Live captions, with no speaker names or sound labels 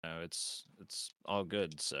No, it's all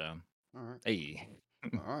good. So, All right. hey,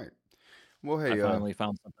 All right. Well, I hey, finally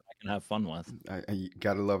found something I can have fun with. you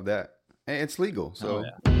gotta love that. And it's legal, Oh so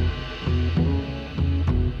yeah.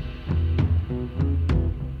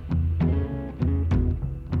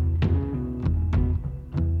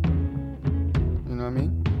 you know what I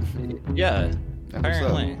mean. Yeah, That's what's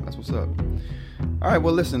up. apparently. That's what's up. All right.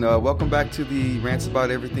 Well, listen. Welcome back to the Rants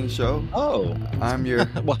About Everything show. Oh, I'm your,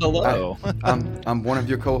 well, I, hello. I'm one of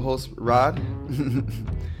your co-hosts, Rod.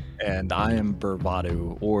 And I am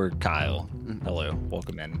Bravado or Kyle. Hello,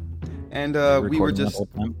 welcome in. And Were you we were recording that just, whole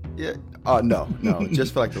time? yeah. No,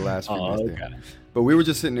 just for like the last few minutes Oh, there. okay. But we were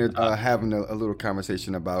just sitting there Uh, having a little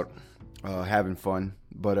conversation about having fun.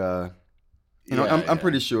 But yeah, I'm yeah.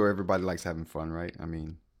 pretty sure everybody likes having fun, right? I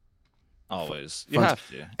mean, Always. You fun. have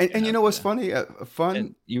to. You And you have know what's to. funny? Fun.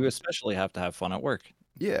 And you especially have to have fun at work.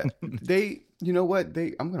 Yeah, you know what?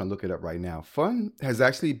 I'm gonna look it up right now. Fun has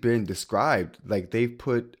actually been described. Like they've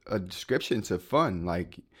put a description to fun.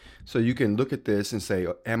 Like, so you can look at this and say,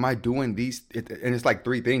 "Am I doing these?" And it's like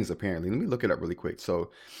three things apparently. Let me look it up really quick.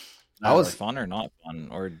 So I That are was, fun or not fun,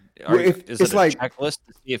 or well, if is it it's a like checklist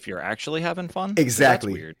to see if you're actually having fun? Because that's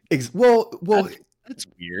exactly, weird. well, That's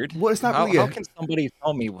weird. it's not really How a can somebody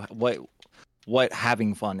tell me what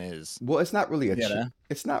having fun is? well, it's not really You know?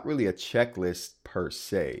 it's not really a checklist per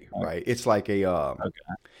se, Okay. right? It's like a Okay.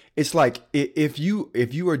 it's like if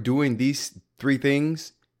you are doing these three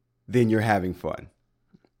things, then you're having fun.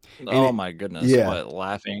 And Oh it, my goodness! yeah, What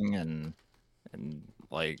laughing and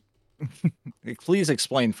like. Please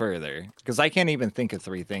explain further, because I can't even think of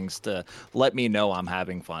three things to let me know I'm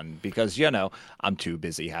having fun. Because I'm too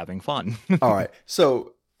busy having fun. all right.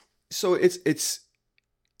 So it's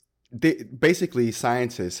basically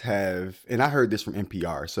scientists have, and I heard this from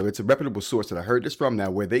NPR, so it's a reputable source that I heard this from. Now,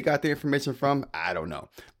 where they got their information from, I don't know,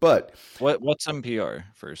 but What's NPR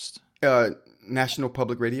first? uh, National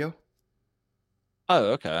Public Radio.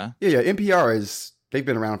 Oh, okay. Yeah, yeah. NPR is they've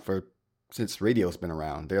been around for since radio's been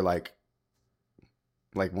around. They're like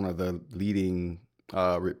one of the leading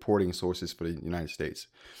reporting sources for the United States.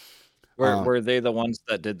 Um, Were they the ones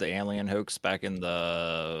that did the alien hoax back in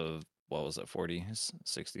the what was it, 40s,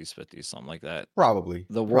 60s, 50s, something like that? probably,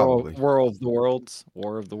 The probably. War of the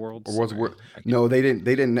Or Worlds. was Sorry, it? I can't. No, they didn't.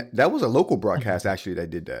 They didn't. That was a local broadcast actually that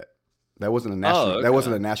did that. That wasn't a national. Oh, That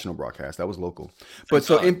wasn't okay. a national broadcast. That was local. But Thank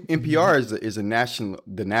so God. NPR is a national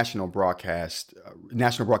the national broadcast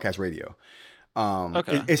radio.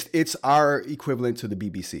 Okay. It's our equivalent to the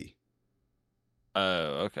BBC.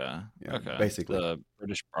 Oh, okay. Yeah, Okay. basically. The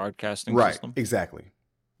British Broadcasting Right. System. Exactly.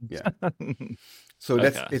 Yeah. So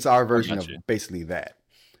Okay. it's our I version got you. of basically that.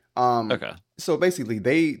 Um, Okay. so basically,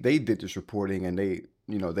 they did this reporting and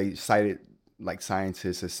they cited like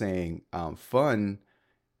scientists as saying fun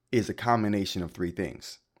is a combination of three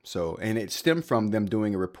things. So and it stemmed from them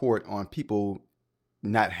doing a report on people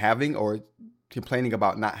not having or complaining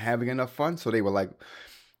about not having enough fun. So they were like,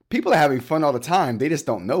 people are having fun all the time. They just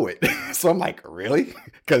don't know it. So I'm like, really?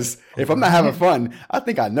 Because if I'm not having fun, I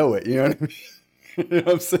think I know it. You know what I mean? You know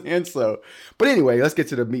what I'm saying? So, but anyway, let's get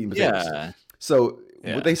to the meat and potatoes. Yeah. So what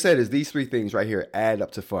Yeah. they said is these three things right here add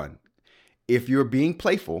up to fun. If you're being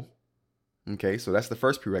playful, okay, so that's the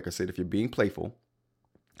first prerequisite. If you're being playful,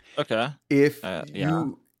 Okay. if Yeah.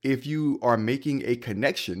 you are making a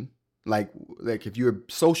connection, like if you're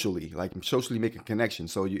socially making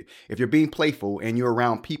connections. So if you're being playful and you're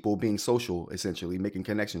around people being social, essentially making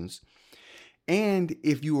connections, and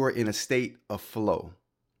if you are in a state of flow,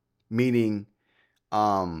 meaning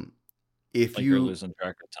if Like you're you losing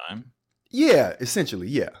track of time. yeah, essentially,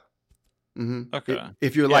 yeah. Okay.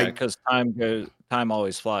 If you're Yeah, like because time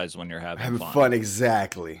always flies when you're having having fun, fun.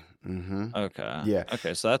 exactly. Okay. Yeah,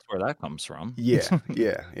 Okay, so that's where that comes from.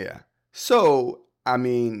 yeah. So, I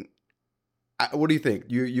mean, what do you think?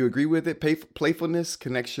 You agree with it? Playfulness,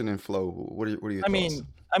 connection, and flow. What are your I thoughts? mean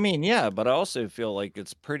I mean, yeah, but I also feel like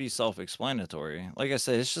it's pretty self-explanatory. Like I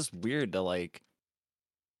said, it's just weird to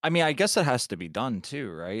I mean, I guess it has to be done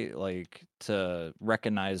too, right? Like to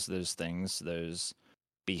recognize those things, those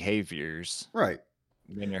behaviors Right,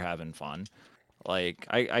 when you're having fun. Like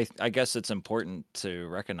I guess it's important to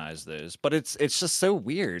recognize those, but it's just so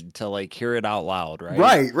weird to like hear it out loud, right?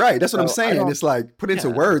 right. That's what I'm So I saying. don't. It's like put into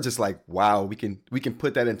Yeah, words. It's like wow, we can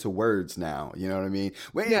put that into words now. You know what I mean?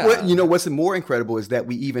 You yeah, know what's more incredible is that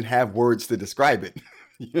we even have words to describe it.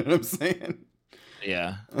 You know what I'm saying?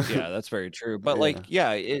 yeah, yeah. That's very true. But Yeah. like,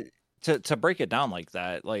 yeah, it to break it down like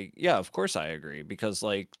that, like, yeah, of course I agree because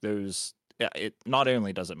like those, yeah, it not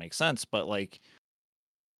only does it make sense, but like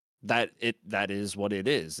that is what it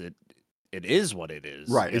is. it is what it is.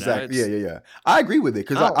 Right, You know, exactly. Yeah, it's yeah, yeah. I agree with it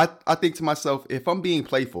because oh I think to myself, if I'm being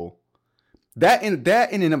playful, that in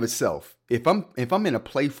and of itself, if I'm in a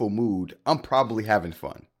playful mood, I'm probably having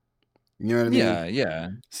fun. You know what I mean? yeah, yeah.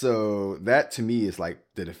 So that to me is like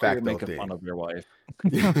the de Or you're facto making thing. fun of your wife.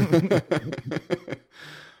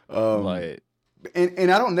 um, But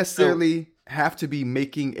and I don't so necessarily have to be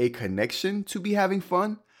making a connection to be having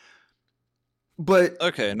fun, but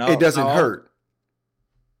okay, it doesn't hurt.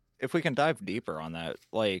 if we can dive deeper on that,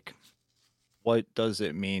 like what does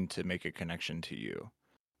it mean to make a connection to you?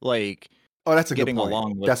 Like Oh, that's a good getting point.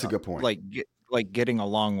 along with That's a good point. like getting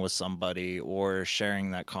along with somebody or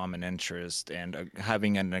sharing that common interest and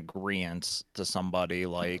having an agreement to somebody.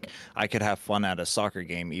 Like I could have fun at a soccer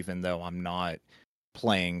game even though I'm not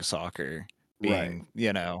playing soccer, Right. being,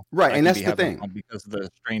 you know, Right, I and could that's be the having thing. fun because the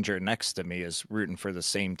stranger next to me is rooting for the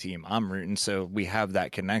same team I'm rooting, so we have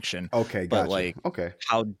that connection. Okay, But gotcha. like Okay.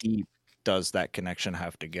 how deep does that connection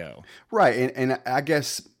have to go? Right, and I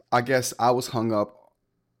guess I was hung up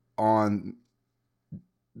on,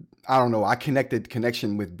 I don't know. I connected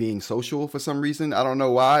connection with being social for some reason. I don't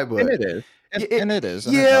know why, And but it is. And it is,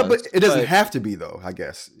 and it yeah, but does. it doesn't But have to be though. I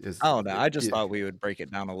guess is I don't know. I just yeah, thought we would break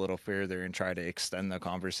it down a little further and try to extend the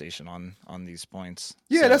conversation on these points.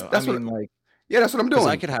 yeah. That's So, I that's what mean, like, yeah, that's what I'm because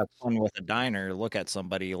I doing. could have fun with a diner, look at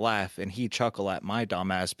somebody, laugh, and he chuckle at my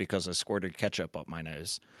dumbass because I squirted ketchup up my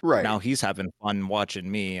nose. Right, Now he's having fun watching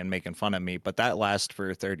me and making fun of me, but that lasts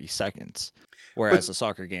for 30 seconds, but whereas a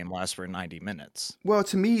soccer game lasts for 90 minutes. well,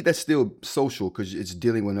 to me, that's still social because it's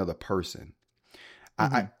dealing with another person. I,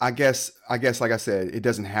 Hmm. I, I guess, like I said, it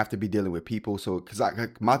doesn't have to be dealing with people. So, because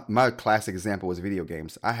my classic example was video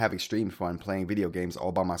games. I have extreme fun playing video games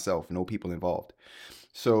all by myself, no people involved.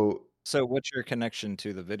 So, So, what's your connection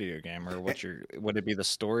to the video game, or would it be the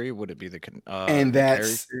story? Would it be and the that's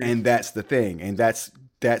characters? and that's the thing, and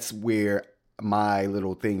that's where my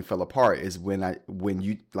little thing fell apart is when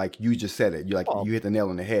you, like you just said it, Well, you hit the nail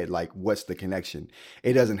on the head. Like, what's the connection?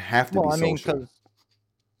 It doesn't have to be I mean, social. because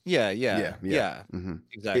yeah, Yeah, yeah, yeah. yeah, Hmm.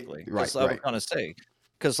 exactly. Right, Because I was right. gonna say,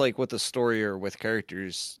 because like with the story or with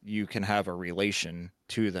characters, you can have a relation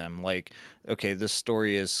to them. Like, okay, this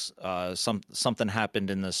story is something happened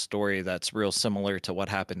in this story that's real similar to what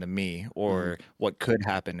happened to me, Hmm. or what could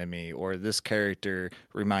happen to me, or this character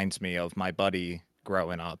reminds me of my buddy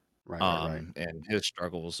growing up, Right, right, right. and his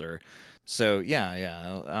struggles. Or so, yeah,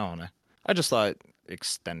 yeah. I don't know. I just thought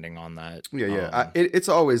extending on that. Yeah, yeah. It's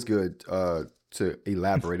always good to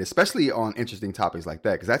elaborate, especially on interesting topics like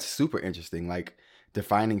that, because that's super interesting. Like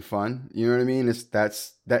defining fun, you know what I mean? That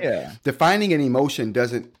Yeah. defining an emotion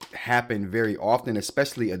doesn't happen very often,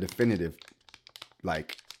 especially a definitive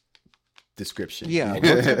like description. Yeah,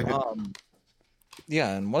 wasn't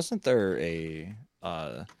yeah, and wasn't there a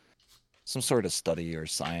some sort of study or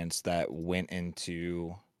science that went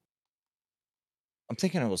into I'm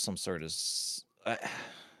thinking it was some sort of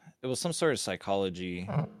it was some sort of psychology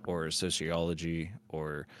or sociology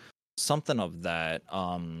or something of that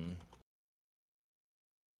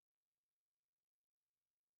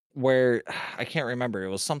where I can't remember, it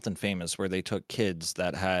was something famous where they took kids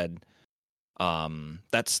that had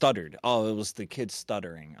that stuttered. Oh, it was the kids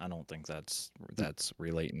stuttering. I don't think that's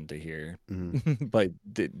relating to here. Hmm. But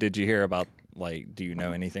did you hear about, like, do you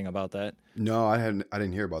know anything about that? No, I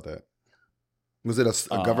didn't hear about that. Was it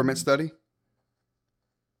a government Um study?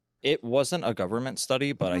 it wasn't a government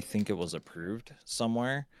study, but I think it was approved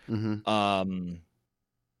somewhere. Hmm. Um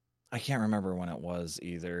I can't remember when it was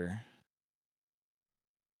either.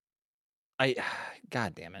 I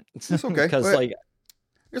God damn it. It's okay. Cuz Well, like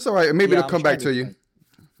it's all right. Maybe yeah, it'll I'm come back trying to to you. think.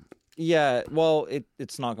 Yeah, well,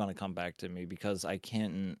 it's not going to come back to me because I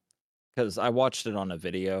can't, because I watched it on a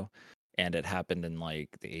video and it happened in like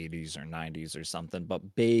the 80s or 90s or something.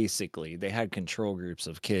 But basically, they had control groups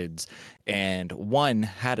of kids, and one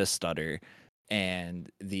had a stutter and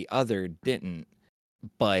the other didn't,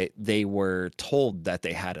 but they were told that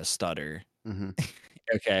they had a stutter. Hmm.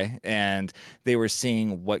 Okay. And they were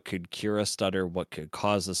seeing what could cure a stutter, what could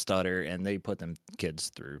cause a stutter, and they put them kids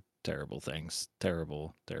through terrible things,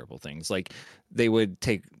 terrible, terrible things. Like they would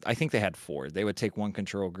take, I think they had four. They would take one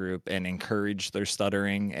control group and encourage their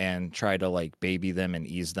stuttering and try to like baby them and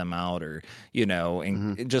ease them out, or,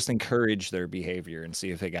 and Hmm. just encourage their behavior and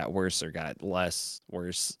see if it got worse or got less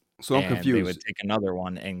worse. So I'm And they would confused. take another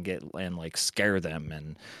one and like scare them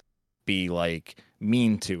and be like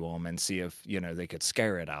mean to them and see if they could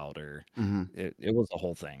scare it out, or Hmm. it was a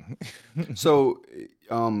whole thing. So,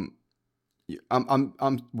 um,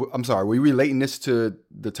 I'm sorry. Were you relating this to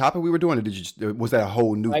the topic we were doing, or was that a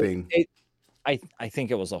whole new I thing? it, I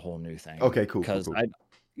think it was a whole new thing Okay, cool, cool, because cool.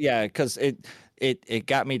 Yeah, because it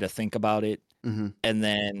got me to think about it, Hmm. and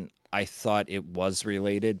then I thought it was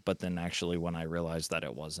related, but then actually when I realized that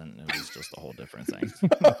it wasn't, it was just a whole different thing.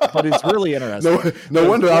 But it's really No, interesting. no But it's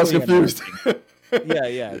wonder I was really confused. interesting. Yeah,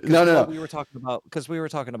 yeah, because No, no, what no. we were talking about, because we were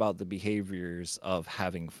talking about the behaviors of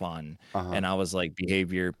having fun, Uh-huh. and I was like,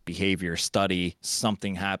 behavior study,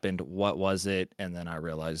 something happened. What was it? And then I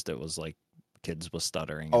realized it was like kids was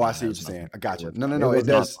stuttering, Oh, and I that see what has you're nothing saying. to I do got you. with No, no, fun. It no. It was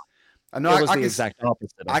not does. fun. I know. It was the exact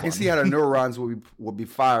opposite of I can see fun. how the neurons will be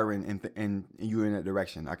firing and you in that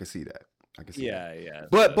direction. I can see that. I can see that. Yeah, yeah.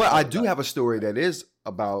 But I So do that have a story that is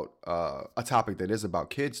about a topic that is about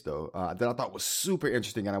kids though that I thought was super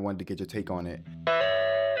interesting and I wanted to get your take on it.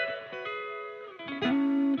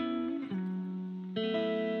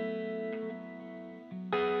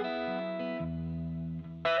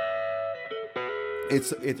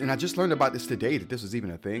 And I just learned about this today that this was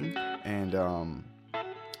even a thing and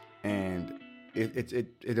and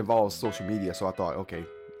it involves social media. So I thought, okay,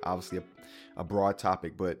 obviously a broad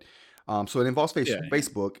topic, but so it involves yeah, yeah.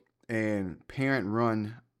 Facebook and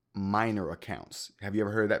parent-run minor accounts. Have you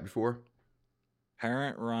ever heard of that before?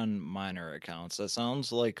 Parent-run minor accounts. That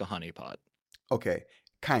sounds like a honeypot. Okay,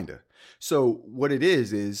 kinda. So what it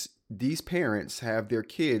is these parents have their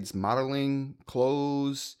kids modeling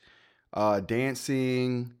clothes,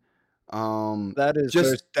 dancing, There's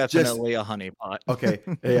just definitely a honeypot. okay,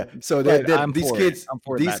 yeah. So But I'm these for it. kids, I'm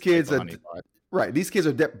for that type of honeypot. right. These kids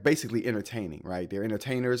are basically entertaining, right? They're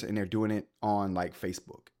entertainers, and they're doing it on like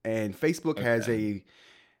Facebook. And Facebook Okay.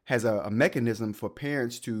 has a mechanism for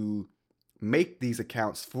parents to make these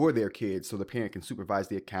accounts for their kids, so the parent can supervise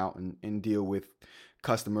the account and deal with I'm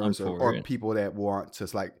customers for or it. people that want to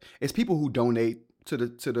like. It's people who donate to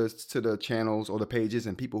the channels or the pages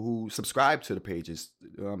and people who subscribe to the pages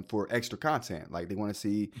for extra content. Like they want to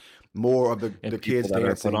see more of And the people kids that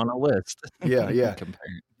are put dancing. on a list. Yeah, yeah,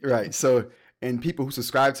 Comparing. right. So and people who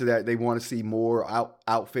subscribe to that, they want to see more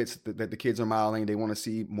outfits that the kids are modeling. They want to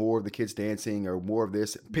see more of the kids dancing or more of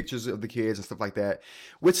this pictures of the kids and stuff like that,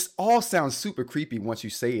 which all sounds super creepy once you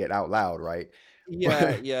say it out loud, right?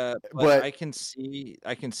 Yeah, But yeah, but but I can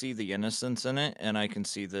see the innocence in it, and I can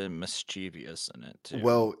see the mischievous in it too.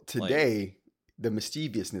 well, Like, today the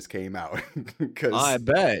mischievousness came out I because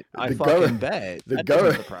bet. I the fucking government bet. the That doesn't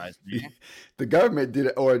government surprise me. the government did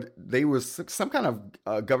it, or they was some kind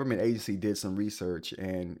of government agency did some research,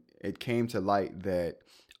 and it came to light that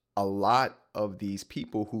a lot of these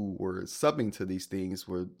people who were subbing to these things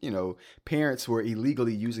were, parents were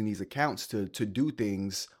illegally using these accounts to do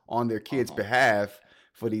things on their kids' Uh-huh. behalf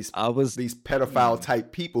for these I was these pedophile mm,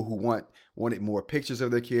 type people who wanted more pictures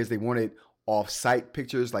of their kids. They wanted off-site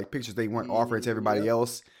pictures, like pictures they weren't offering to everybody yep.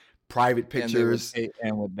 else, private And they would pictures. pay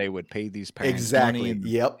they would pay these parents money,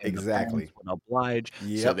 Exactly. Yep, and the parents exactly. would oblige so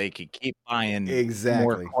Yep, they could keep buying more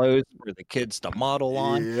exactly. clothes for the kids to model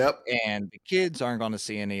on, Yep. and the kids aren't gonna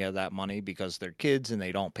see any of that money because they're kids and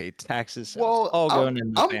they don't pay taxes, so it's Well, all going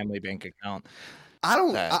in the family bank account. I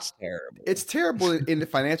don't. That's terrible. It's terrible in the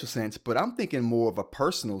financial sense, but I'm thinking more of a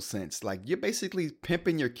personal sense. Like you're basically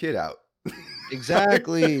pimping your kid out.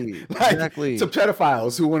 Exactly, Like to exactly.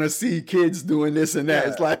 pedophiles who want to see kids doing this and that.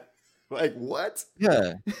 Yeah, It's like what?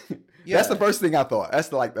 yeah, That's the yeah. first thing I thought. That's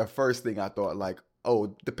the first thing I thought. Like,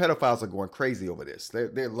 oh, the pedophiles are going crazy over this.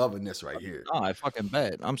 They're loving this right here. Oh, I fucking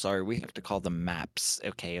bet. I'm sorry, we have to call them maps.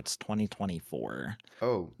 Okay, it's 2024.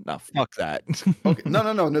 Oh, No, fuck that. okay. No,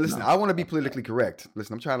 no, no, no. Listen, No, I want to be fuck that. politically correct.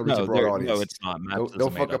 Listen, I'm trying to reach a No, broad no, audience. it's not. Maps is a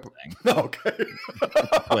Don't made fuck up up. thing. No, okay.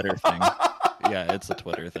 It's a Twitter thing. Yeah, it's a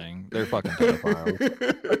Twitter thing. They're fucking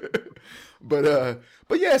pedophiles. but uh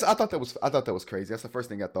but yes, I thought that was crazy. That's the first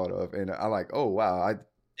thing I thought of, and I like, oh wow, you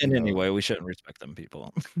And know anyway, we shouldn't respect them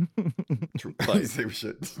people. true. But Say we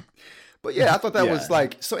should. But yeah, I thought that was yeah,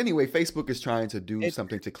 like so. Anyway, Facebook is trying to do it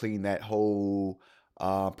something to clean that whole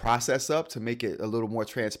process up to make it a little more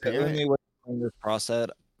the transparent. only way to clean this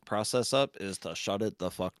process up is to shut it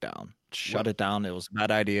the fuck down. What? Shut it down. It was a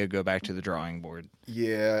bad idea. Go back to the drawing board.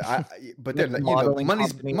 Yeah, but Let then the modeling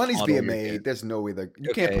money's companies money's model being your made. kids. There's no way that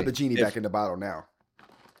you can't put the Okay, genie back if in the bottle now.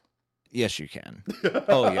 yes, you can.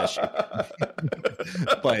 Oh, yes, you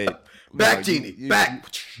can. But no, Back genie, back.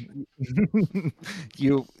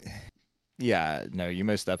 you yeah, no, you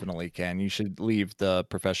most definitely can. You should leave the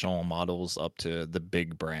professional models up to the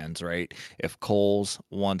big brands, right? If Kohl's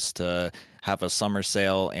wants to have a summer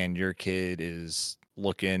sale and your kid is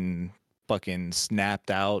looking fucking snapped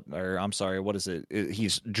out, or I'm sorry, what is it?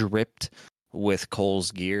 He's dripped with Kohl's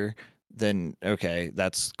gear, then okay,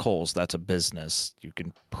 that's Kohl's. That's a business. You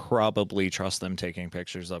can probably trust them taking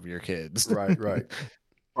pictures of your kids. Right, right.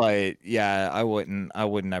 But yeah, I wouldn't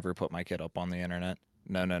ever put my kid up on the internet.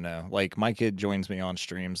 No. Like my kid joins me on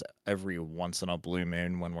streams every once in a blue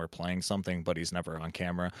moon when we're playing something, but he's never on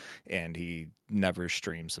camera and he never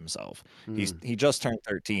streams himself. He just turned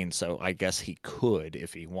 13, so I guess he could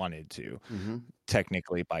if he wanted to,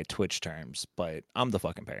 technically by Twitch terms, but I'm the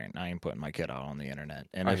fucking parent. I ain't putting my kid out on the internet.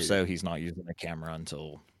 And if so, he's not using a camera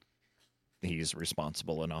until he's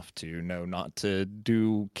responsible enough to know not to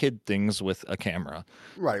do kid things with a camera.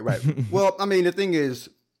 Right. Well, I mean, the thing is,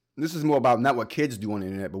 this is more about not what kids do on the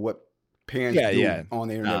internet, but what parents do on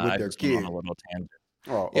the internet with their kids. On a little tangent.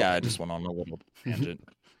 I just went on a little tangent.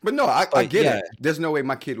 But no, I get it. There's no way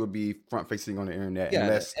my kid would be front facing on the internet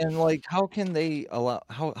unless. And like, how can they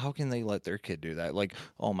let their kid do that? Like,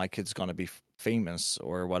 oh, my kid's gonna be famous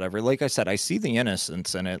or whatever. Like I said, I see the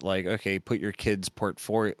innocence in it. Like, okay, put your kid's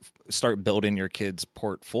portfolio, start building your kid's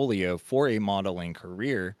portfolio for a modeling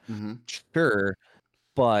career. Sure,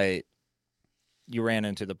 but you ran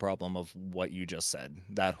into the problem of what you just said.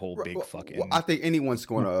 That whole big fucking. Well, I think anyone's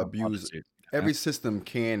going to abuse. Every system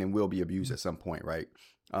can and will be abused at some point, right?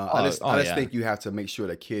 I just think you have to make sure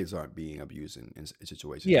that kids aren't being abused in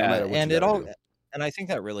situations. Yeah, and I think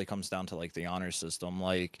that really comes down to like the honor system.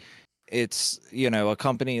 Like, it's, a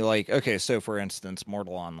company like, okay, so for instance,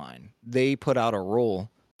 Mortal Online, they put out a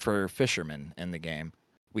rule for fishermen in the game.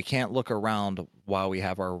 We can't look around while we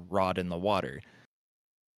have our rod in the water.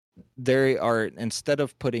 They are, instead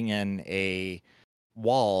of putting in a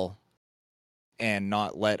wall and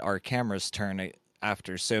not let our cameras turn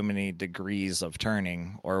after so many degrees of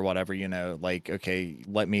turning or whatever, like, okay,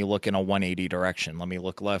 let me look in a 180 direction. Let me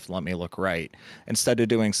look left. Let me look right. Instead of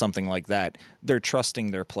doing something like that, they're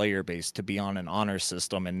trusting their player base to be on an honor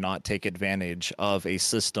system and not take advantage of a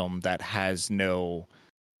system that has no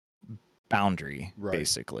boundary,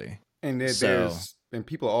 basically. And and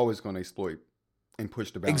people are always going to exploit and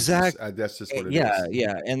push the boundaries. Exactly. That's just what it is.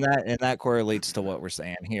 Yeah. And that correlates to what we're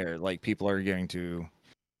saying here. Like, people are going to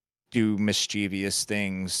do mischievous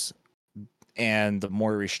things, and the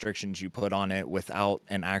more restrictions you put on it without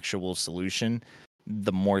an actual solution,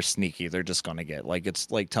 the more sneaky they're just going to get. Like, it's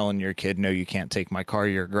like telling your kid, no, you can't take my car,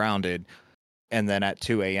 you're grounded. And then at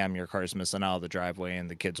 2 a.m. your car's missing out of the driveway and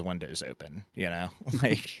the kid's window's open,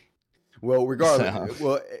 like. Well, regardless,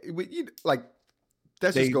 like,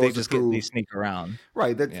 that's just goes to prove they sneak around,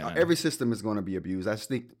 right? That every system is going to be abused. I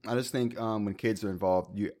just think when kids are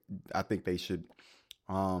involved, I think they should.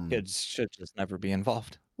 Kids should just never be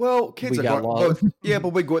involved. Well, kids are going,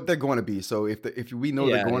 but they're going to be. So if we know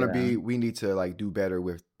they're going to be, we need to like do better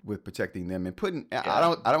with protecting them and putting. I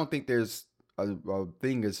don't think there's a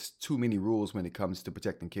thing as too many rules when it comes to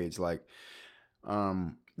protecting kids. Like,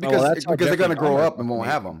 because they're going to grow up and won't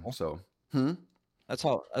have them. So. That's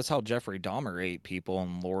how Jeffrey Dahmer ate people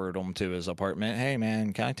and lured them to his apartment. Hey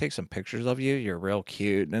man, can I take some pictures of you? You're real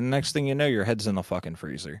cute. And the next thing you know, your head's in the fucking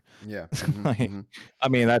freezer. Yeah. I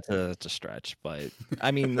mean, that's a stretch, but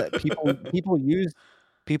I mean, people use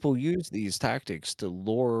these tactics to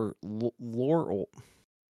lure.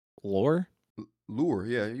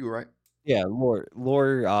 Yeah, you were right. Yeah,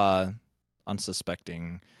 lure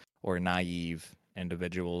unsuspecting or naive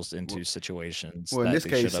individuals into situations that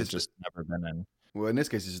they should have just never been in. Well, in this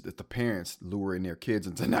case, it's the parents luring their kids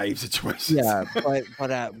into naive situations. Yeah,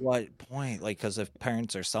 but at what point? Like, because if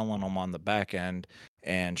parents are selling them on the back end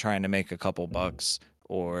and trying to make a couple bucks,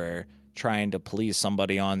 or trying to please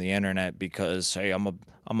somebody on the internet because, hey, I'm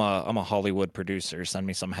a Hollywood producer, send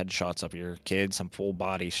me some headshots of your kid, some full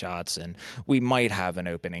body shots, and we might have an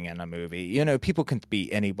opening in a movie. People can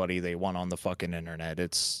be anybody they want on the fucking internet.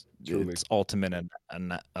 It's ultimate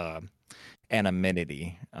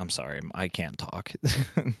anonymity. I'm sorry, I can't talk.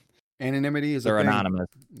 Anonymity is they're anonymous.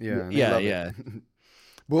 Yeah.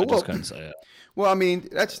 Well, I just couldn't say it. Well, I mean,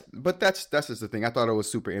 that's just the thing. I thought it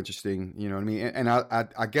was super interesting. You know what I mean? And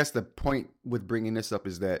I guess the point with bringing this up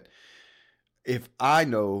is that if I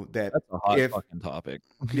know that that's a hot fucking topic.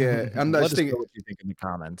 Yeah, I'm not thinking what you think in the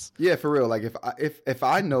comments. Yeah, for real. Like if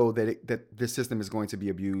I know that this system is going to be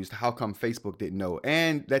abused, how come Facebook didn't know?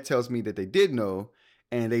 And that tells me that they did know,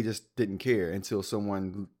 and they just didn't care until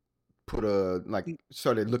someone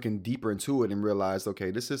started looking deeper into it and realized,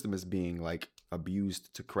 okay, this system is being like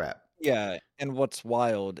abused to crap. Yeah, and what's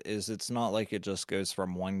wild is it's not like it just goes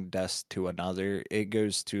from one desk to another. It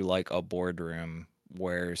goes to like a boardroom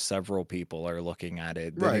where several people are looking at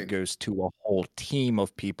it. Then it goes to a whole team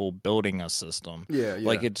of people building a system. Yeah.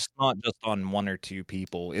 Like, it's not just on one or two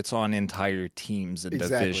people. It's on entire teams and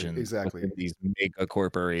divisions. Exactly. These mega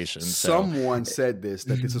corporations. Someone said that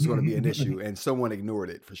this was going to be an issue, and someone ignored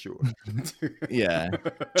it for sure. Yeah.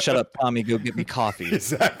 Shut up, Tommy. Go get me coffee.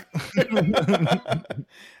 Exactly.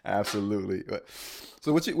 Absolutely.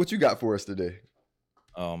 So what you got for us today?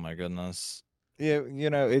 Oh my goodness. Yeah,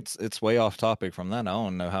 it's way off topic from that. I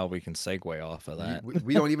don't know how we can segue off of that.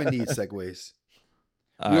 We don't even need segues.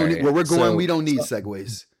 We All don't need right. where we're going. We So, don't need so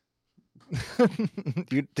segues.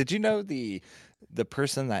 did you know the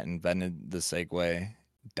person that invented the Segway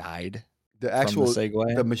died The from the actual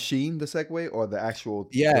Segway? the machine, the Segway, or the actual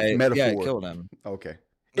the Yeah, it metaphor. killed him. Okay,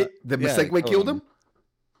 No, the yeah, it Segway killed killed him. him.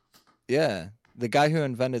 Yeah, the guy who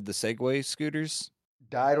invented the Segway scooters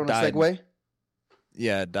Died on a died. Segway.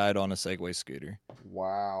 Yeah, died on a Segway scooter.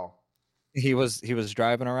 Wow. He was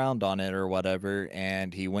driving around on it or whatever,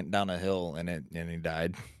 and he went down a hill and he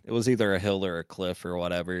died. It was either a hill or a cliff or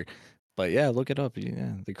whatever. But yeah, look it up.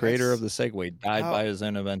 Yeah, the creator of That's the Segway died by how his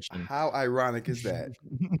own invention. how ironic is that?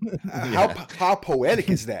 Yeah, How poetic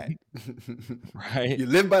is that? right. You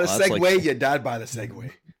live by the Well, that's like Segway, you died by the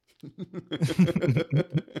Segway.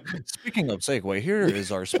 speaking of Segway, here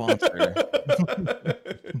is our sponsor,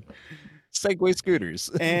 Segway scooters.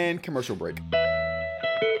 And commercial break.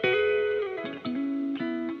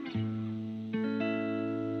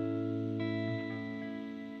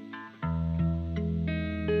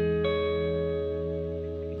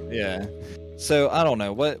 Yeah. So I don't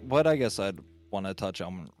know what I guess I'd want to touch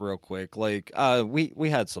on real quick. Like we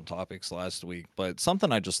had some topics last week, but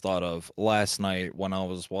something I just thought of last night when I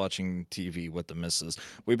was watching TV with the missus.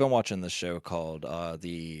 We've been watching this show called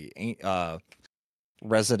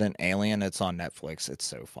Resident Alien. It's on Netflix. It's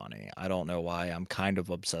so funny. I don't know why. I'm kind of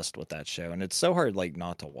obsessed with that show, and it's so hard like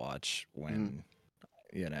not to watch when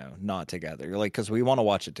not together. Like cuz we want to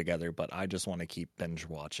watch it together, but I just want to keep binge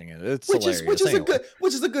watching it. It's Which is hilarious. Anyway.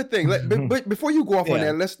 which is a good thing. But before you go off on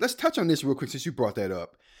Yeah. that, let's touch on this real quick since you brought that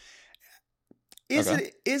up.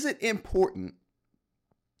 Okay. Is it important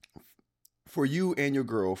for you and your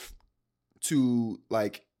girl to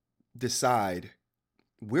like decide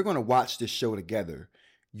we're going to watch this show together?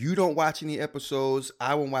 You don't watch any episodes,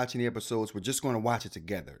 I won't watch any episodes. We're just going to watch it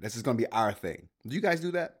together. This is going to be our thing. Do you guys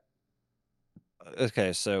do that?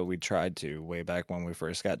 Okay, so we tried to way back when we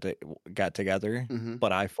first got together, Mm-hmm.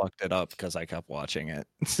 but I fucked it up because I kept watching it.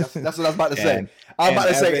 That's what I was about to say. and I was about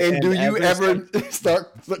to ever say, and do you ever ever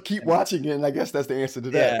since, keep watching it? And I guess that's the answer to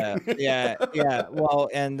yeah, that. yeah. Well,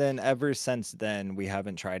 and then ever since then we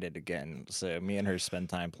haven't tried it again. So me and her spend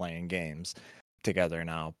time playing games together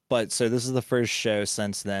now. But so this is the first show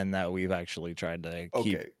since then that we've actually tried to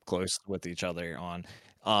keep Okay. close with each other on.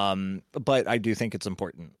 But I do think it's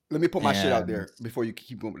important. Let me put my shit out And there before you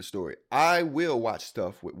keep going with the story. I will watch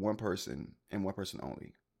stuff with one person and one person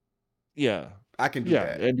only. yeah, I can do yeah,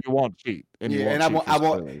 that. and you won't cheat, and you Yeah, won't and I cheat won't. for I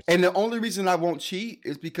won't. spoilers. And the only reason I won't cheat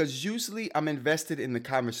is because usually I'm invested in the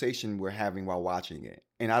conversation we're having while watching it,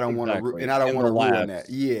 and I don't want to. Exactly, And I don't and want the to ruin that. laughs.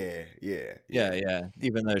 Yeah, Yeah.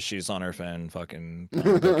 Even though she's on her phone fucking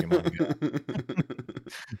playing Pokemon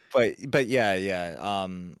Go. But yeah.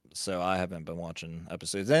 So I haven't been watching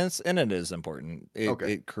episodes, and it is important.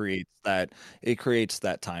 Okay, It creates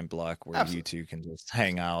that time block where you absolutely. two can just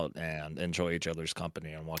hang out and enjoy each other's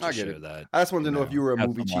company and watch I a get show it. that, I just wanted to know if you were a have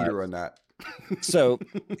movie some cheater or laughs. not. So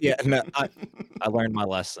yeah, no, I learned my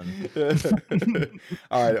lesson.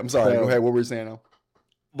 All right, I'm sorry. Go So ahead. What were you saying now?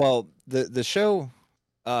 well, the show,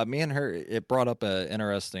 me and her, it brought up a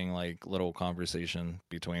interesting like little conversation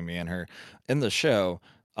between me and her. In the show,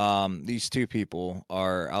 these two people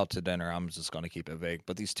are out to dinner. I'm just gonna keep it vague,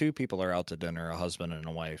 but these two people are out to dinner, a husband and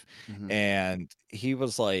a wife, Mm-hmm. and he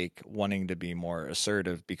was like wanting to be more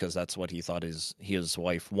assertive because that's what he thought his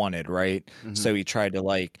wife wanted, right? Mm-hmm. So he tried to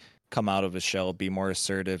like come out of his shell, be more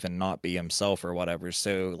assertive, and not be himself or whatever.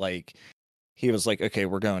 So like he was like, okay,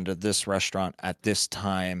 we're going to this restaurant at this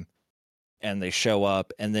time. And they show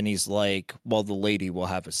up, and then he's like, well, the lady will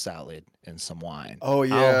have a salad and some wine. Oh I'll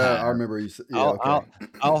yeah, have, I remember you. Yeah, I'll, okay. I'll,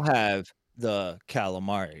 I'll have the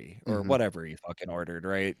calamari or Mm-hmm. whatever he fucking ordered,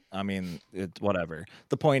 right? I mean, whatever.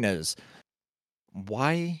 The point is,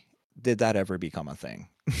 why did that ever become a thing?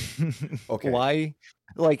 Okay. Why?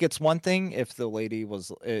 Like, it's one thing if the lady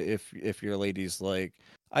was, if your lady's like,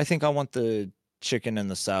 I think I want the chicken and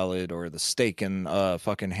the salad or the steak and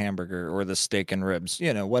fucking hamburger or the steak and ribs,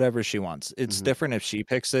 whatever she wants. It's Mm-hmm. different if she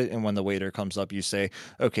picks it and when the waiter comes up you say,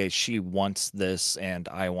 okay, she wants this and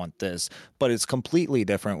I want this. But it's completely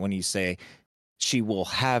different when you say she will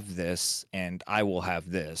have this and I will have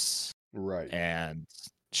this, Right. and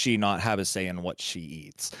she not have a say in what she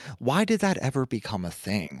eats. Why did that ever become a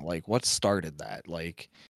thing? Like, what started that? Like,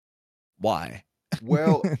 why?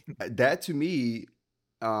 Well, that to me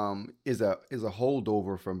is a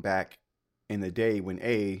holdover from back in the day when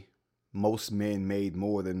most men made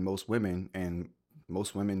more than most women, and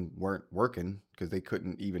most women weren't working because they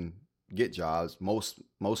couldn't even get jobs.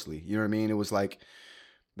 Mostly, you know what I mean? It was like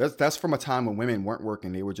That's from a time when women weren't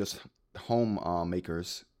working; they were just home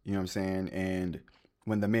makers. You know what I'm saying? And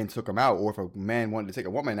when the men took them out, or if a man wanted to take a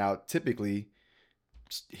woman out, typically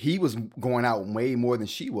he was going out way more than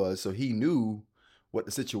she was, so he knew what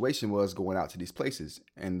the situation was going out to these places,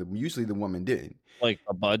 and usually the woman didn't. Like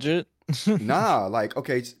a budget? Nah, like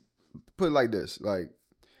okay, put it like this: like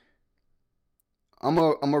I'm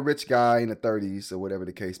a rich guy in the 30s or whatever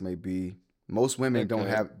the case may be. Most women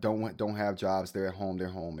Okay. don't have jobs. They're at home. They're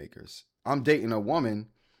homemakers. I'm dating a woman.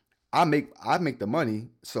 I make the money,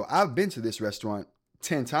 so I've been to this restaurant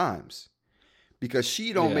 10 times because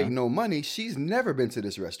she don't make Yeah. no money. She's never been to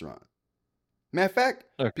this restaurant. Matter of fact,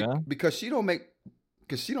 Okay. because she don't make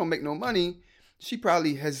no money, she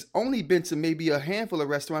probably has only been to maybe a handful of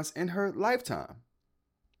restaurants in her lifetime.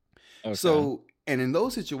 Okay. So, and in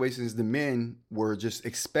those situations, the men were just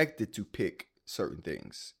expected to pick certain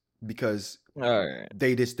things because All right.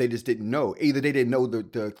 they just didn't know. Either they didn't know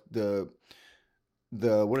the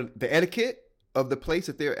etiquette of the place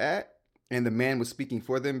that they're at, and the man was speaking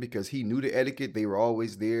for them because he knew the etiquette. They were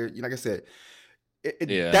always there. You know, like I said,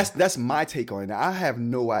 Yeah. that's my take on it. I have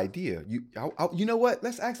no idea. You know what?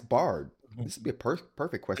 Let's ask Bard. This would be a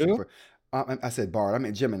perfect question Who? for. I said Bard. I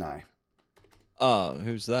meant Gemini. Oh,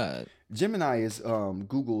 who's that? Gemini is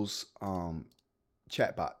Google's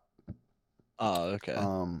chatbot. Oh, okay.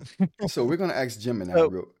 Um, so we're gonna ask Gemini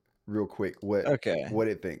So, real quick okay. what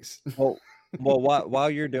it thinks. Well, while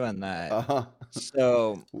you're doing that, Uh-huh.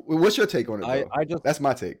 so What's your take on it though? I just That's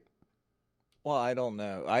my take. well, I don't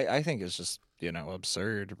know. I think it's just,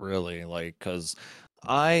 absurd, really, like, cuz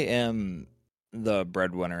I am the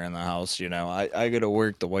breadwinner in the house, I go to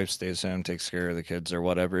work, the wife stays home, takes care of the kids or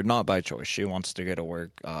whatever, not by choice. She wants to go to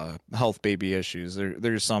work. Health, baby issues.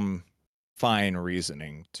 There's some fine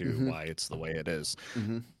reasoning to Mm-hmm. why it's the way it is.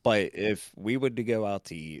 Mm-hmm. But if we would to go out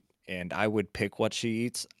to eat and I would pick what she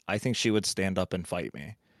eats, I think she would stand up and fight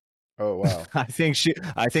me. Oh wow. I think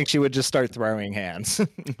she would just start throwing hands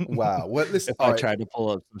Wow. What this if all I right. tried to pull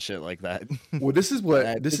up some shit like that. Well, this It's is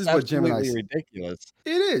what Gemini. absolutely ridiculous.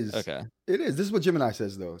 It is. Okay. It is. This is what Gemini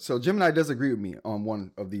says though. So Gemini does agree with me on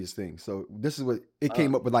one of these things. So this is what it Uh,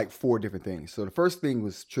 came up with like four different things. So the first thing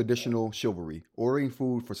was traditional chivalry. Ordering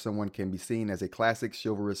food for someone can be seen as a classic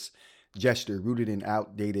chivalrous gesture rooted in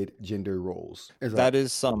outdated gender roles. Is that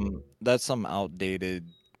that's some outdated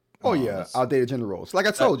oh yeah, outdated gender roles. Like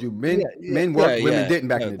I that, told you, yeah, yeah, men yeah, worked, women yeah. didn't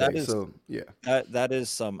back in No, the that day. is So yeah. that is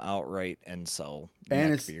some outright incel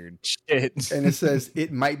And it's neckbeard shit. and it says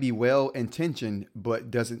it might be well intentioned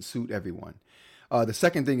but doesn't suit everyone. The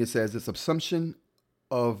second thing it says is assumption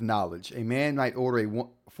of knowledge. A man might order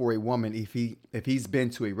for a woman if he's been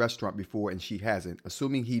to a restaurant before and she hasn't,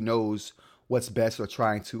 assuming he knows what's best or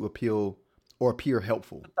trying to appear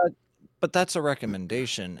helpful. But that's a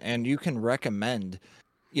recommendation, and you can recommend,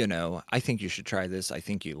 I think you should try this. I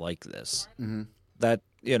think you like this. Hmm. That,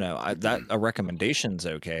 that a recommendation's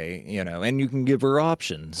okay, and you can give her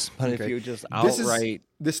options. But if Okay, you just this is outright,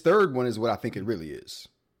 this third one is what I think it really is.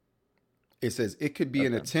 It says it could be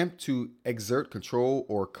an okay, attempt to exert control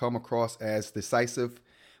or come across as decisive,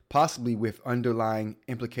 possibly with underlying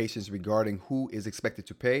implications regarding who is expected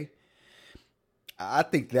to pay. I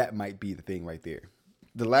think that might be the thing right there.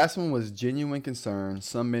 The last one was genuine concern.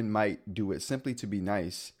 Some men might do it simply to be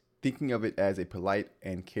nice, thinking of it as a polite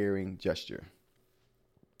and caring gesture.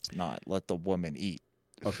 it's not let the woman eat.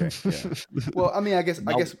 Okay, yeah. Well, I mean,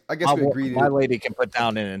 my, I guess we agree my that. lady can put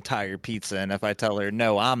down an entire pizza, and if I tell her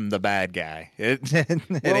no, I'm the bad guy. It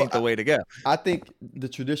Well, ain't the way to go. I think the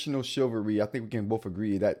traditional chivalry. I think we can both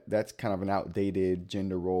agree that that's kind of an outdated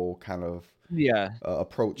gender role kind of Yeah,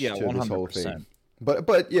 approach yeah, to one this hundred whole thing. percent.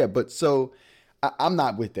 But yeah, but so I'm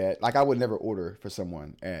not with that. Like I would never order for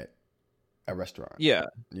someone at a restaurant. Yeah.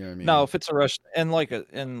 You know what I No, mean? if it's a rush and like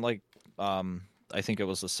I think it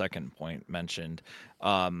was the second point mentioned.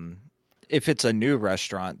 Um if it's a new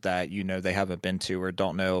restaurant that they haven't been to or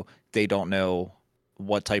they don't know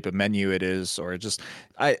what type of menu it is, or just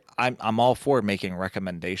I'm all for making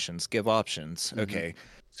recommendations, give options. Hmm. Okay.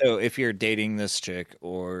 So if you're dating this chick,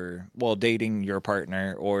 or well, dating your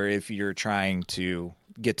partner, or if you're trying to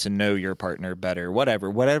get to know your partner better,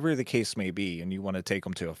 whatever the case may be, and you want to take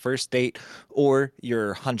them to a first date or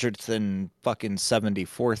your 100th and fucking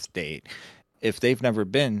 74th date, if they've never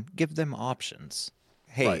been, give them options.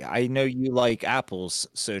 Hey, Right. I know you like apples,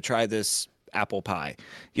 so try this apple pie,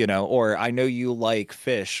 or I know you like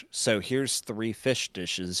fish, so here's 3 fish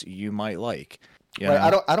dishes you might like, you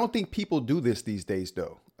Right. know. I don't think people do this these days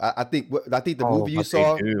though. I think I think the Oh, movie you but they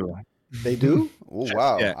saw. do. They do? Oh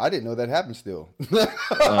wow, Yeah. I didn't know that happened still.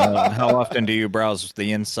 How often do you browse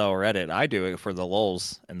the incel Reddit? I do it for the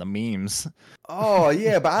lulz and the memes. Oh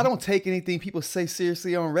yeah, but I don't take anything people say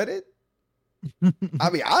seriously on Reddit. I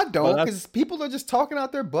mean, I Well, don't, that's because people are just talking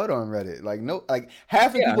out their butt on Reddit. Like, no, like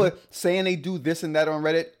half the yeah. people saying they do this and that on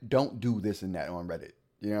Reddit don't do this and that on Reddit.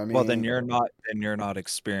 You know what I Well, mean? then you're not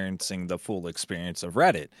experiencing the full experience of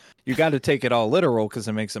Reddit. You got to take it all literal because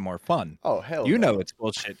it makes it more fun. Oh hell You know no, it's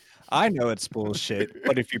bullshit. I know it's bullshit.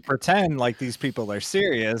 But if you pretend like these people are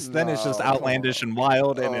serious, then it's just no, come outlandish on. and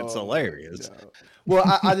wild, and it's hilarious. No.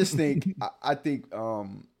 Well, I just think I think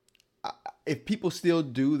I- if people still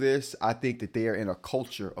do this, I think that they are in a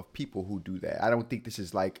culture of people who do that. I don't think this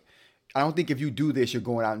is like, I don't think if you do this, you're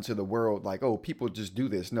going out into the world like, oh, people just do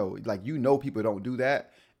this. No, like, people don't do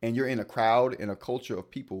that, and you're in a crowd, in a culture of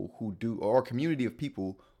people who do, or a community of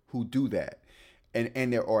people who do that,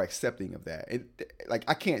 and they are accepting of that. Like,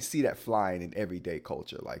 I can't see that flying in everyday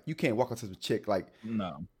culture. Like, you can't walk up to a chick like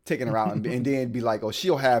No. taking her out and then be like, oh,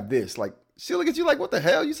 she'll have this. Like, she'll look at you like, what the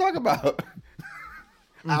hell you talking about?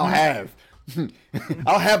 I'll have.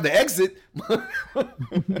 I'll have the exit.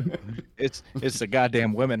 It's the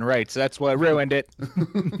goddamn women rights. That's what ruined it.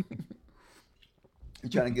 You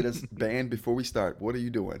trying to get us banned before we start. What are you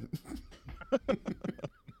doing?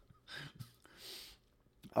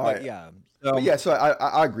 All But right. yeah. But yeah, so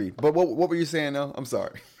I agree. But what were you saying though? I'm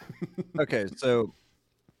sorry. Okay, so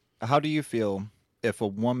how do you feel if a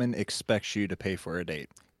woman expects you to pay for a date?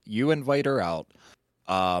 You invite her out.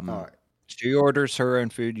 All right. She orders her own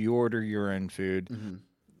food, you order your own food. Mm-hmm.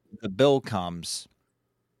 The bill comes.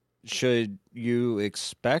 Should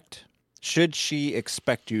she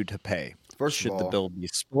expect you to pay? First of Should the all, bill be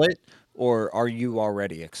split, or are you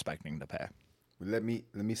already expecting to pay? let me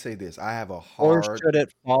say this. I have a Or hard.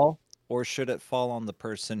 should it fall on the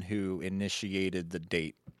person who initiated the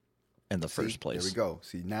date in the See, first there we place? go.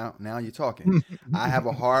 See, now you're talking. I have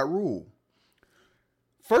a hard rule.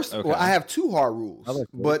 First, well, I Okay. have two hard I rules, like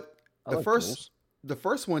rules. but I the like first rules. the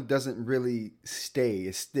first one doesn't really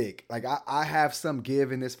stick. Like, I have some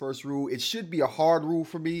give in this first rule. It should be a hard rule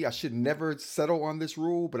for me. I should never settle on this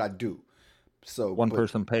rule, but I do. So, One but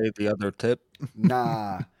person paid, the other tip.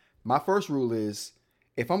 nah, my first rule is,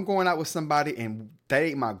 if I'm going out with somebody and that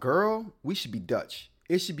ain't my girl, we should be Dutch.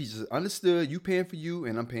 It should be just understood. You paying for you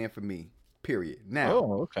and I'm paying for me. Period.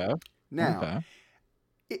 Oh, okay. Now,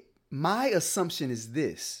 Okay. my assumption is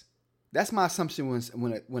this. That's my assumption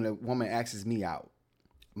when a woman asks me out.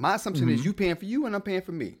 My assumption is, Mhm. you paying for you and I'm paying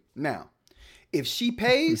for me. Now, if she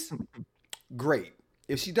pays, great.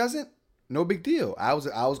 If she doesn't, no big deal. I was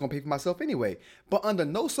gonna pay for myself anyway. But under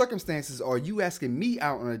no circumstances are you asking me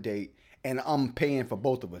out on a date and I'm paying for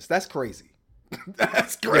both of us. That's crazy.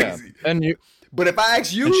 That's Yeah. crazy. And you But if I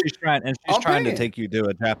ask and you, she's I'm trying to paying. take you to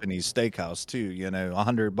a Japanese steakhouse too,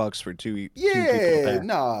 $100 for two people to Yeah, pay.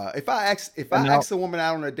 nah. If I And now ask a woman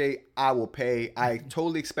out on a date, I will pay. I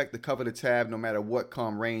totally expect to cover the tab no matter what,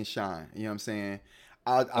 come rain shine. You know what I'm saying?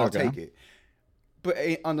 I'll okay. take it. But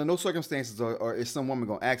under no circumstances or is some woman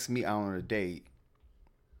gonna ask me out on a date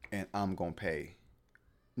and I'm gonna pay.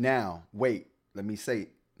 Now, wait. Let me say.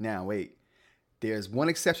 Now, wait. There's one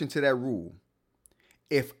exception to that rule.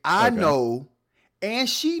 If I Okay. know and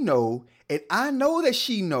she know and I know that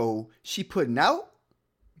she putting out,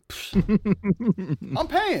 I'm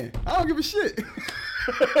paying. I don't give a shit.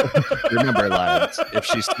 Remember, lads, if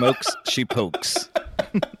she smokes, she pokes.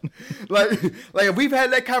 like if we've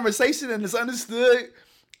had that conversation and it's understood,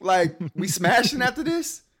 like, we smashing after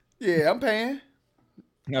this, yeah, I'm paying.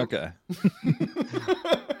 Okay.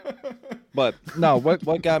 But no,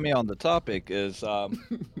 what got me on the topic is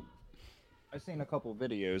I've seen a couple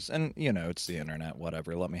videos, and it's the internet,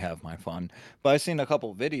 whatever. Let me have my fun. But I've seen a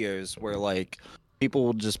couple videos where like people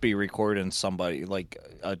will just be recording somebody, like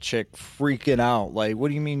a chick freaking out, like, "What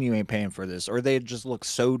do you mean you ain't paying for this?" Or they just look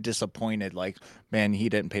so disappointed, like, "Man, he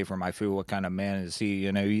didn't pay for my food. What kind of man is he?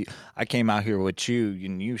 I came out here with you,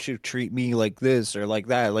 and you should treat me like this or like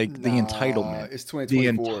that." Like the Nah, entitlement, it's the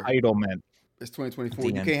 2024. entitlement, It's 2024.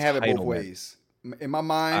 the You can't have it both entitlement. ways. In my All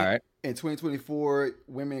mind, right. in 2024,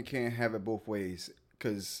 women can't have it both ways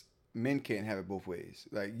because men can't have it both ways.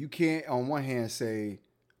 Like, you can't on one hand say,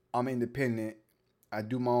 I'm independent, I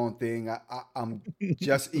do my own thing, I'm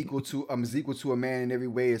as equal to a man in every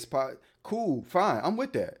way. It's cool, fine, I'm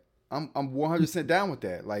with that. I'm 100% down with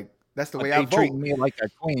that. Like, that's the But way I they treat vote. me like a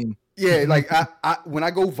queen. Yeah, like, I when I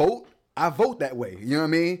go vote, I vote that way. You know what I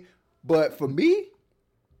mean? But for me,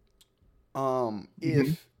 Mhm.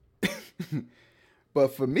 if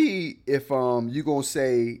but for me, if you gonna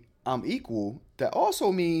say I'm equal, that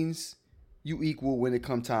also means you equal when it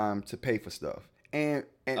come time to pay for stuff. And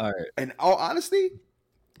All right. in all honesty,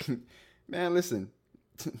 man, listen,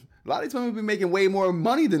 a lot of these women be making way more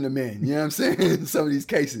money than the men. You know what I'm saying? In some of these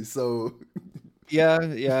cases. So, Yeah,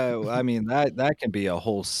 yeah. I mean that can be a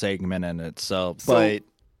whole segment in itself. so But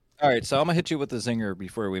all right, so I'm gonna hit you with the zinger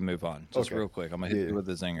before we move on. Just okay, real quick, I'm gonna hit yeah, you with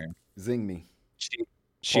the zinger. zing me. She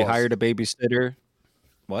she Pause. hired a babysitter.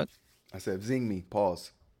 What? I said zing me.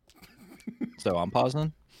 Pause. So I'm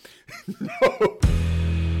pausing. No.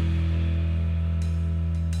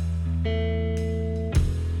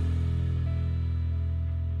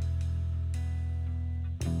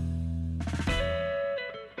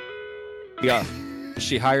 Yeah.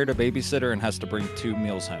 She hired a babysitter and has to bring 2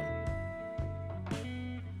 meals home.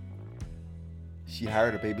 She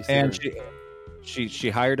hired a And babysitter. she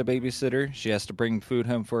hired a babysitter. She has to bring food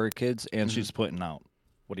home for her kids, and Mhm. she's putting out.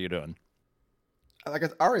 What are you doing? Like I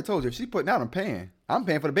already told you, if she's putting out, I'm paying. I'm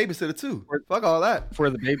paying for the babysitter too. For, Fuck all that.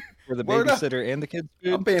 for the Word up. babysitter and the kids'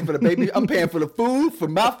 I'm food. paying for the baby. I'm paying for the food, for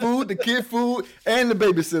my food, the kid food, and the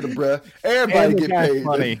babysitter, bruh. Everybody And the get gas paid.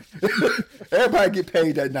 money. Everybody get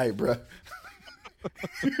paid that night, bruh.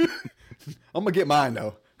 I'm gonna get mine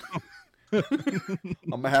though. I'm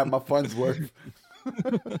gonna have my funds worth.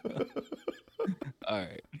 All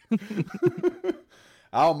right.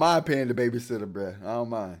 I don't mind paying the babysitter, bruh. I don't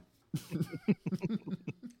mind.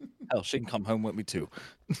 Hell, she can come home with me too.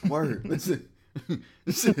 Word. Listen.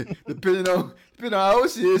 Depending on how old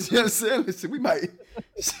she is, you know what I'm saying? Listen, we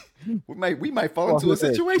might fall into a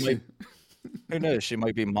situation. Who knows? She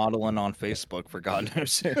might be modeling on Facebook for God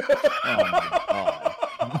knows. Oh my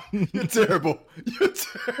God. You're terrible. You're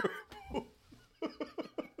terrible.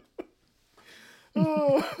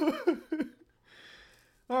 Oh.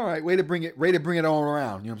 All right, way to bring it on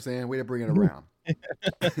around. You know what I'm saying? Way to bring it around.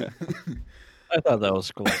 I thought that was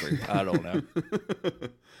clever. I don't know. Do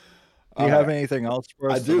All you have right. anything else for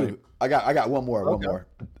us? I do. I got one more. One Okay. more.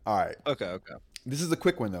 All right. Okay. This is a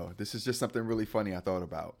quick one though. This is just something really funny I thought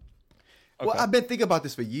about. Well, Okay. I've been thinking about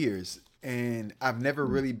this for years, and I've never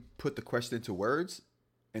really put the question into words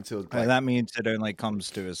until And like that means it only comes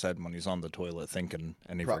to his head when he's on the toilet thinking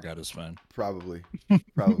and he Pro- forgot his phone. probably, and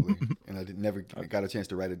I never got a chance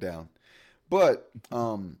to write it down. But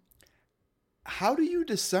how do you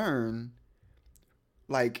discern?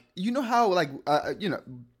 Like, you know how like back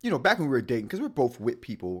when we were dating, because we're both with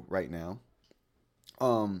people right now.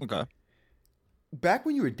 Okay. Back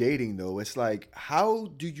when you were dating though, it's like, how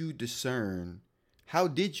did you discern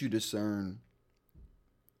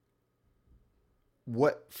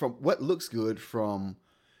what looks good from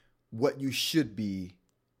what you should be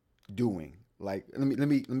doing? Like, let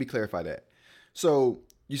me clarify that. So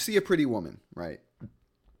you see a pretty woman, right?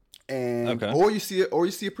 And Okay. or you see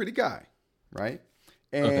a pretty guy, right?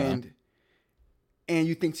 And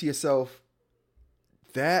you think to yourself,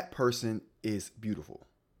 that person is beautiful.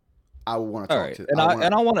 I would want to All talk right. to. And I I want.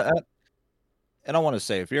 and I want to and I want to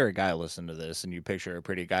say, if you're a guy listening to this and you picture a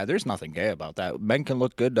pretty guy, there's nothing gay about that. Men can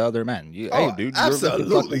look good to other men. Hey, Oh, dude, you're looking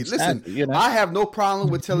absolutely. fucking Listen, snappy, you know? I have no problem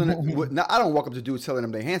with telling. Now, I don't walk up to dudes telling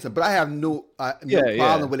them they're handsome, but I have no Yeah.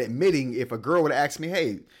 problem with admitting if a girl would ask me,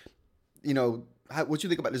 "Hey, what you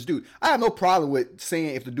think about this dude?" I have no problem with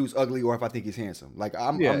saying if the dude's ugly or if I think he's handsome. Like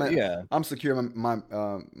Yeah. I'm secure in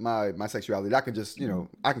my sexuality. I can just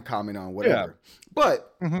I can comment on whatever.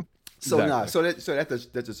 But Mhm. so nah, Exactly. so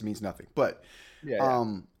that just means nothing. But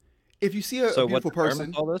Yeah. if you see a So what beautiful determines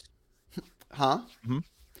person, all this? huh? Mhm.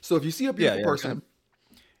 So if you see a Yeah. beautiful Yeah. Go person ahead.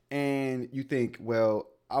 and you think, well,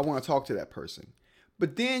 I want to talk to that person.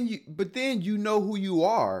 But then you know who you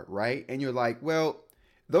are, right? And you're like, well,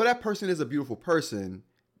 though that person is a beautiful person,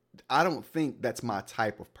 I don't think that's my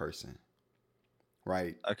type of person,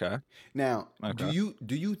 right? Okay. Now, do Okay.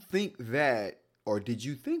 you think that, or did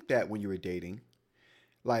you think that when you were dating,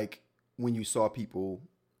 like when you saw people,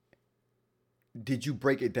 did you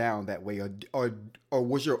break it down that way, or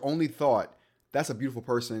was your only thought, that's a beautiful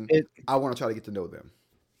person, It. I want to try to get to know them?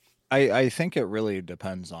 I think it really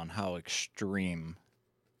depends on how extreme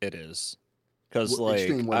it is, because like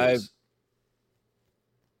Extreme what I've is?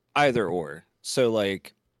 either or. So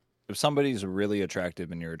like if somebody's really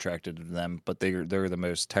attractive and you're attracted to them, but they're the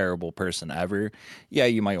most terrible person ever, yeah,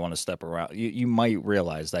 you might want to step around. You might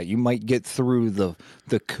realize that. You might get through the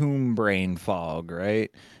coon brain fog, right?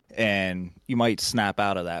 And you might snap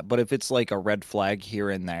out of that. But if it's like a red flag here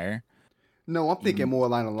and there, No, I'm thinking you more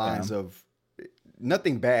along the yeah. lines of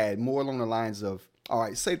nothing bad, more along the lines of, all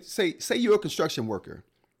right, say you're a construction worker.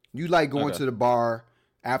 You like going Okay. to the bar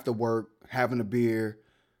after work, having a beer,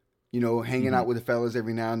 hanging Mhm. out with the fellas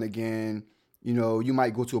every now and again. You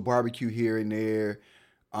might go to a barbecue here and there.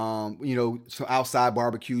 So outside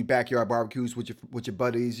barbecues, backyard barbecues with your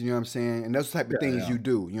buddies, you know what I'm saying? And those type of Yeah, things yeah. you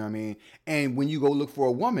do, you know what I mean? And when you go look for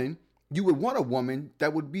a woman, you would want a woman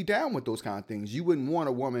that would be down with those kind of things. You wouldn't want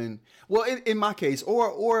a woman, well, in my case,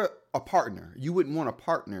 or a partner. You wouldn't want a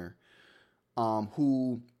partner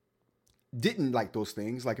who didn't like those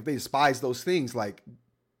things. Like if they despise those things, like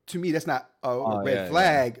to me, that's not a Oh, red yeah, yeah.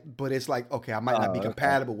 flag, but it's like, okay, I might not be Oh, okay.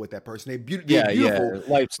 compatible with that person. They're Yeah, yeah. beautiful,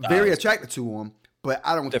 very Lifestyles, attracted to them, but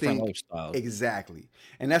I don't different think lifestyles. exactly.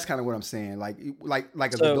 And that's kind of what I'm saying. Like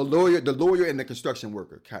So, the lawyer and the construction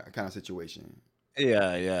worker kind of situation.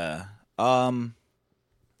 yeah, yeah. Um,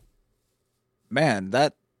 man,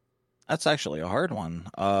 that's actually a hard one.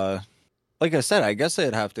 Like I said, I guess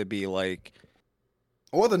it'd have to be like,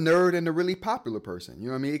 Or the nerd and the really popular person. You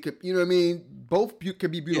know what I mean? It could, you know what I mean? Both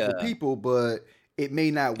could be beautiful yeah, people, but it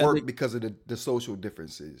may not and work because of the social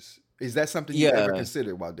differences. Is that something you ever yeah,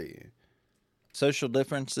 considered while dating? social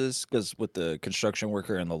differences because with the construction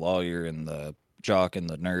worker and the lawyer and the jock and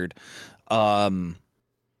the nerd. Um,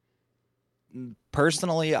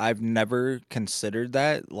 Personally, I've never considered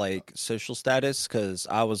that like social status because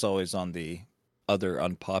I was always on the other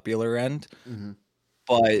unpopular end. Hmm.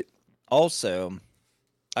 But also,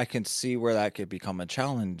 I can see where that could become a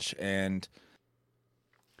challenge, and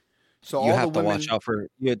So you all the have to watch women, out for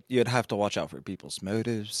you'd have to watch out for people's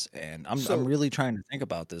motives. And I'm so really trying to think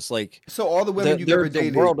about this. Like so all the women you've ever there's a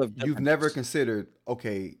dated, world of you've never differences. considered,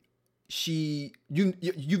 okay,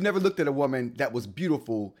 you've never looked at a woman that was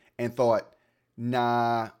beautiful and thought,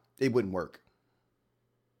 nah, it wouldn't work.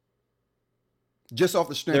 Just off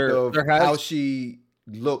the strength of There how has she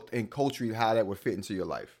looked and culturally how that would fit into your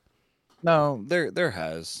life. no there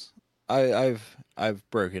has I've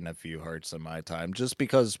broken a few hearts in my time just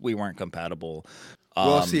because we weren't compatible.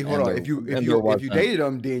 Well, see, hold And on. there If and there you wasn't. dated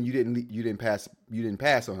them, then you didn't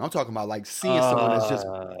pass on. I'm talking about like seeing someone that's just,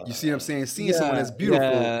 you see what I'm saying? Seeing someone Yeah, that's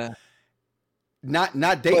beautiful, yeah,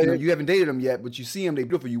 not dating them. but You haven't dated them yet, but you see them, they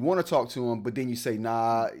beautiful. You want to talk to them, but then you say,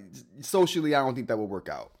 nah, socially, I don't think that would work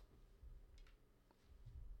out.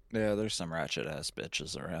 yeah, there's some ratchet ass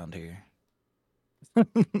bitches around here.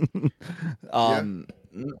 Yeah. um,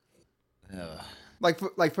 n- uh,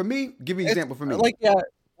 Like for me, give you an it's example for me. like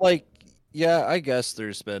like yeah, I guess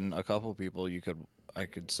there's been a couple people I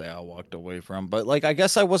could say I walked away from, but like I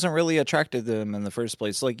guess I wasn't really attracted to them in the first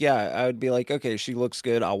place. Like yeah, I would be like, okay, she looks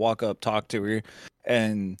good. I'll walk up, talk to her,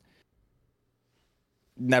 and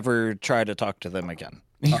never try to talk to them again.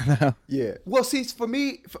 You Uh, know? yeah. Well, see, for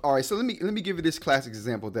me, all right. So let me give you this classic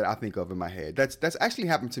example that I think of in my head. That's actually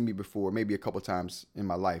happened to me before, maybe a couple times in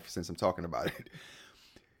my life since I'm talking about it.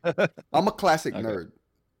 I'm a classic Okay. nerd,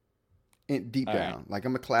 deep All right. down. Like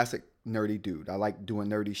I'm a classic nerdy dude. I like doing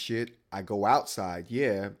nerdy shit. I go outside,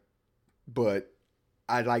 yeah, but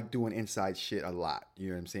I like doing inside shit a lot. You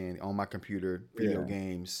know what I'm saying? On my computer, video Yeah.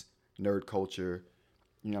 games, nerd culture.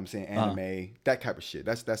 You know what I'm saying? Uh, Anime, that type of shit.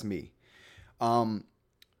 That's me. Um,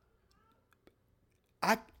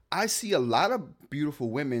 I I see a lot of beautiful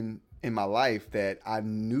women in my life that I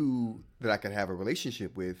knew that I could have a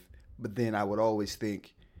relationship with, but then I would always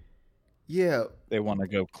think, yeah, they want to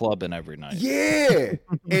go clubbing every night. yeah.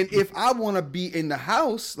 And if I want to be in the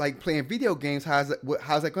house, like playing video games, how's that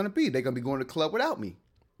going to be? They're going to be going to the club without me.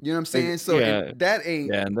 You know what I'm saying? So, and Yeah, that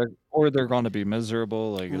ain't yeah, and they're going to be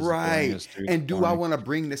miserable. Like, is boring right. as dude's And do I boring. want to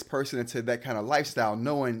bring this person into that kind of lifestyle,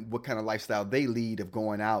 knowing what kind of lifestyle they lead of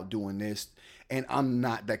going out doing this? And I'm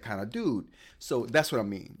not that kind of dude. So that's what I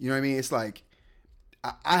mean. You know what I mean? It's like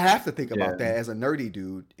I have to think about Yeah. that as a nerdy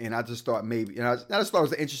dude, and I just thought maybe, and I just thought it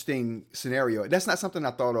was an interesting scenario. That's not something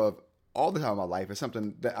I thought of all the time in my life. It's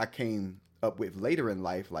something that I came up with later in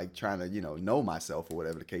life, like trying to know myself or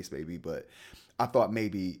whatever the case may be. But I thought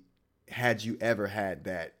maybe had you ever had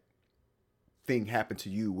that thing happen to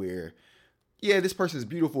you where yeah, this person is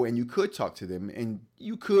beautiful and you could talk to them and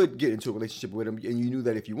you could get into a relationship with them and you knew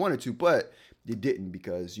that if you wanted to, but you didn't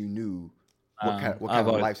because you knew what I've kind of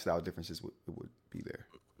always lifestyle differences would be there.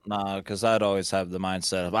 nah, because I'd always have the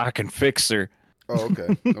mindset of I can fix her. Oh,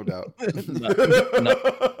 okay, no doubt. No,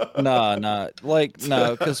 no, no, like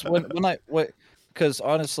no, because when I what, because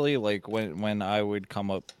honestly, like when I would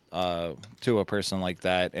come up to a person like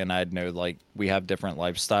that, and I'd know like we have different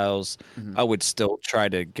lifestyles, Mhm. I would still try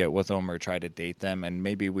to get with them or try to date them, and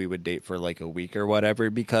maybe we would date for like a week or whatever,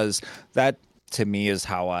 because that to me is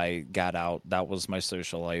how I got out. That was my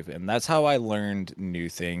social life, and that's how I learned new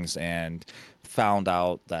things and found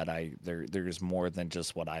out that there's more than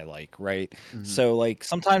just what I like, right? Mhm. So like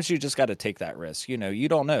sometimes you just got to take that risk. You know, you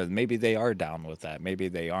don't know. Maybe they are down with that. Maybe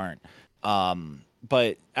they aren't.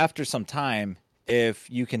 But after some time, if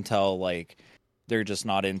you can tell like they're just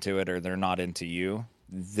not into it or they're not into you,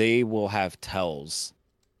 they will have tells,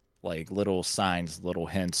 like little signs, little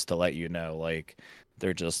hints to let you know, like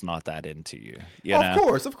they're just not that into you, you Of know?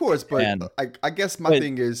 course, of course. But And I guess my but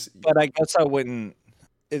thing is, but I guess I wouldn't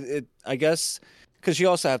I guess because you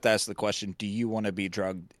also have to ask the question, do you want to be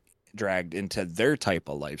dragged into their type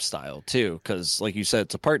of lifestyle too? Because like you said,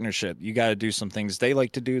 it's a partnership. You got to do some things they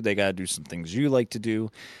like to do. They got to do some things you like to do.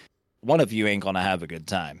 One of you ain't gonna have a good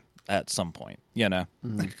time at some point, you know.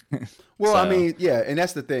 well, I So mean, yeah, and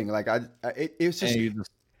that's the thing. Like, it's just, and you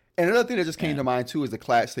just and another thing that just came yeah to mind too is the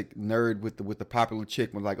classic nerd with the popular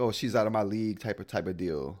chick, was like, oh, she's out of my league type of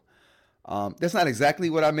deal. That's not exactly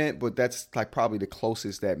what I meant, but that's like probably the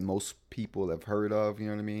closest that most people have heard of. You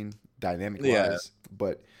know what I mean, dynamic yeah. wise.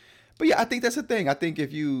 But yeah, I think that's the thing. I think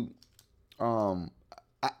if you, um,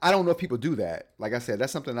 I don't know if people do that. Like I said,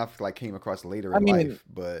 that's something I've like came across later I in mean, life.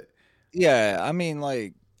 But yeah. I mean,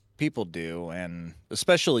 like people do, and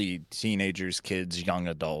especially teenagers, kids, young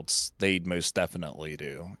adults, they most definitely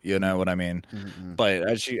do. You know what I mean? mm-mm. But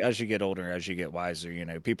as you get older, as you get wiser, you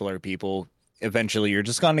know, people are people. Eventually, you're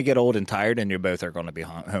just going to get old and tired, and you both are going to be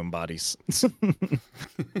homebodies.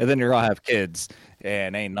 And then you're going to have kids,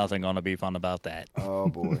 and ain't nothing going to be fun about that. Oh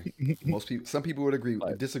boy, most people, some people would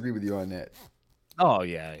But disagree with you on that. oh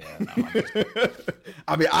yeah, yeah, no, I'm just,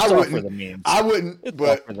 I mean, it's all for the memes. I wouldn't, It's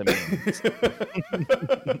all but for the memes.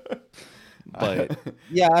 But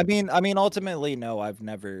yeah, I mean, ultimately, no.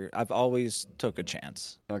 I've always took a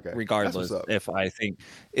chance, okay, that's what's regardless. up. If I think,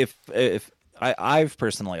 if I've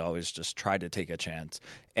personally always just tried to take a chance,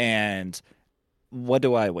 and what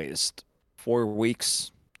do I waste? 4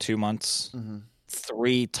 weeks, 2 months, Hmm.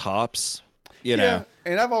 three tops. You Yeah, know,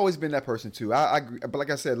 and I've always been that person too. I agree, but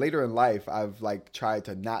like I said, later in life, I've like tried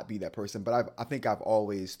to not be that person. But I think I've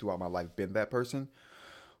always throughout my life been that person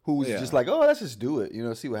who's just yeah, like, oh, let's just do it,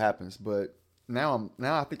 see what happens. But now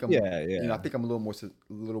I think I'm, yeah, I yeah, think I'm a little more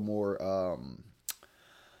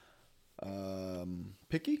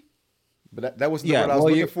picky. But that wasn't the yeah. word I was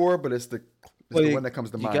Well, looking you for. But it's well the you, one that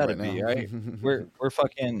comes to you mind gotta right now. be right. We're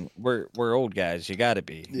fucking we're old guys. You gotta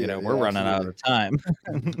be. You Yeah, know, we're yeah, running out absolutely. of time.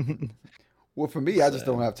 Well, for me, I just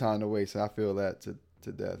don't So. have time to waste. I feel that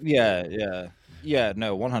to death. But Yeah, yeah, yeah.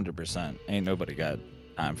 No, 100%. Ain't nobody got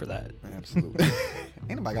time for that. absolutely.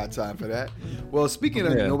 Ain't nobody got time for that. Well, speaking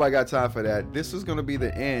of Yeah, nobody got time for that, this is going to be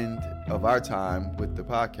the end of our time with the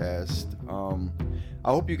podcast.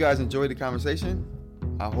 I hope you guys enjoyed the conversation.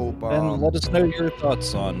 I hope, and let us know your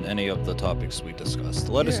thoughts on any of the topics we discussed.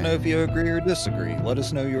 Let us yeah, know if you agree or disagree. Let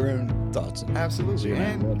us know your own thoughts. So, absolutely. you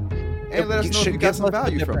know, And let us you know if you should got give some us the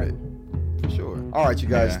value from it. different. For sure. All right, you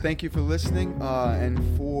guys. Yeah, Thank you for listening. And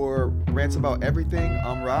for Rants About Everything,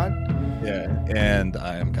 I'm Rod. yeah. And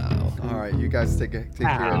I am Kyle. All right, you guys take care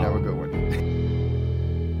and have a good one.